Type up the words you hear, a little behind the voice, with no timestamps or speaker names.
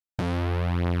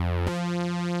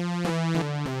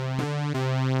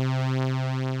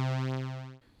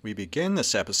We begin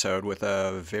this episode with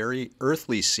a very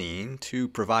earthly scene to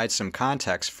provide some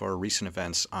context for recent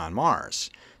events on Mars.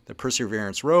 The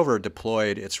Perseverance rover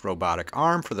deployed its robotic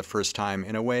arm for the first time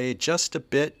in a way just a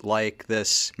bit like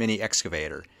this mini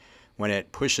excavator. When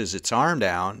it pushes its arm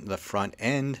down, the front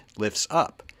end lifts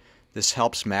up. This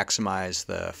helps maximize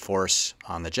the force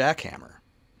on the jackhammer.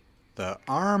 The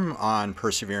arm on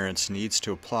Perseverance needs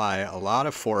to apply a lot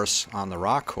of force on the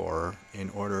rock core in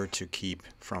order to keep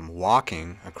from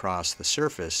walking across the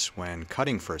surface when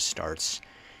cutting first starts.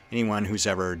 Anyone who's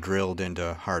ever drilled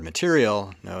into hard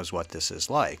material knows what this is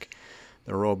like.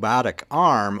 The robotic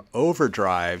arm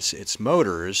overdrives its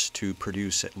motors to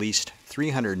produce at least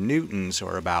 300 newtons,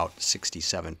 or about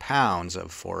 67 pounds, of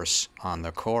force on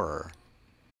the core.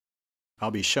 I'll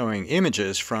be showing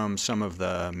images from some of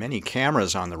the many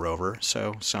cameras on the rover,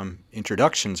 so some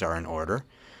introductions are in order.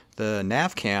 The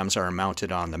nav cams are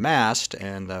mounted on the mast,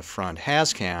 and the front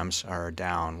HAZ cams are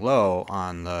down low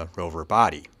on the rover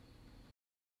body.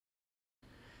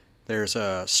 There's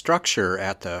a structure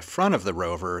at the front of the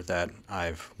rover that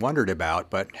I've wondered about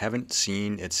but haven't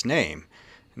seen its name.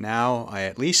 Now I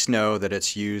at least know that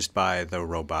it's used by the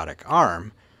robotic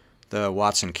arm. The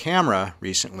Watson camera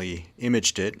recently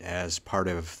imaged it as part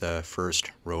of the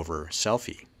first rover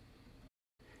selfie.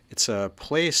 It's a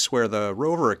place where the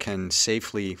rover can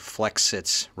safely flex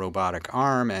its robotic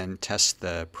arm and test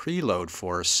the preload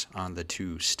force on the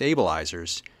two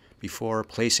stabilizers before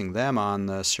placing them on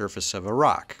the surface of a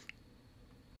rock.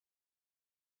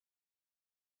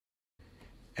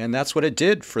 And that's what it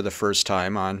did for the first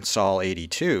time on Sol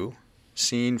 82.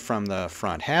 Seen from the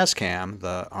front HAZ cam,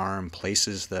 the arm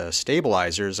places the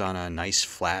stabilizers on a nice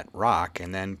flat rock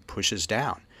and then pushes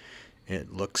down.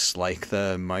 It looks like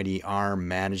the mighty arm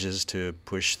manages to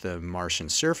push the Martian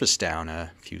surface down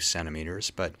a few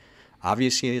centimeters, but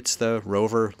obviously it's the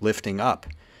rover lifting up.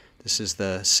 This is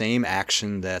the same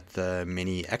action that the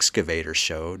mini excavator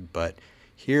showed, but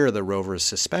here the rover's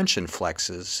suspension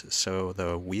flexes so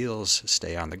the wheels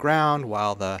stay on the ground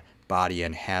while the body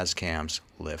and HAZ cams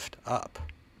lift up.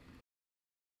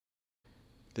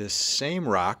 This same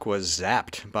rock was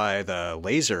zapped by the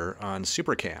laser on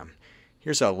SuperCam.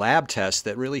 Here's a lab test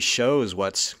that really shows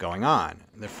what's going on.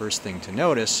 The first thing to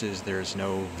notice is there's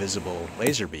no visible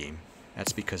laser beam.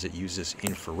 That's because it uses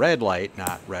infrared light,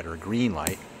 not red or green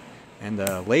light. And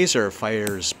the laser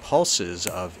fires pulses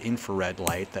of infrared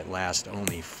light that last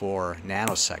only 4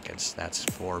 nanoseconds. That's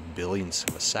 4 billionths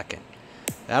of a second.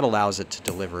 That allows it to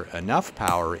deliver enough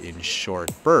power in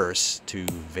short bursts to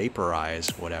vaporize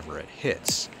whatever it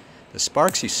hits. The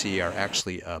sparks you see are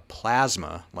actually a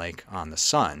plasma, like on the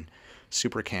sun.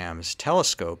 SuperCam's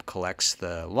telescope collects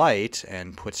the light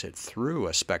and puts it through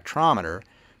a spectrometer,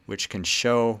 which can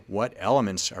show what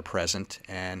elements are present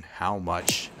and how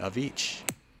much of each.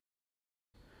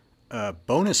 A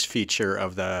bonus feature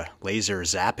of the laser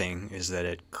zapping is that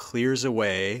it clears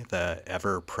away the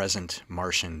ever-present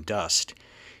Martian dust.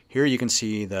 Here you can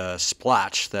see the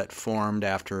splotch that formed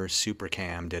after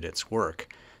SuperCam did its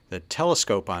work. The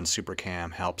telescope on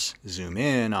SuperCam helps zoom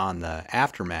in on the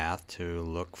aftermath to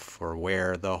look for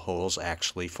where the holes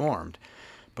actually formed.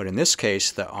 But in this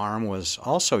case, the arm was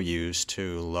also used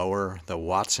to lower the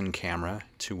Watson camera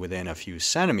to within a few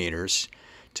centimeters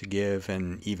to give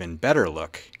an even better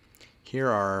look. Here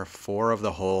are 4 of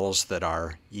the holes that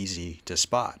are easy to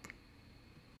spot.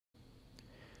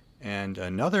 And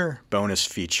another bonus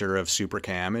feature of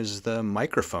SuperCam is the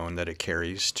microphone that it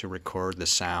carries to record the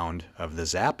sound of the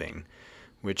zapping,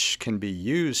 which can be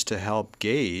used to help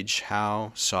gauge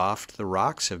how soft the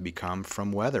rocks have become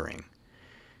from weathering.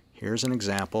 Here's an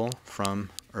example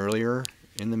from earlier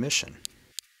in the mission.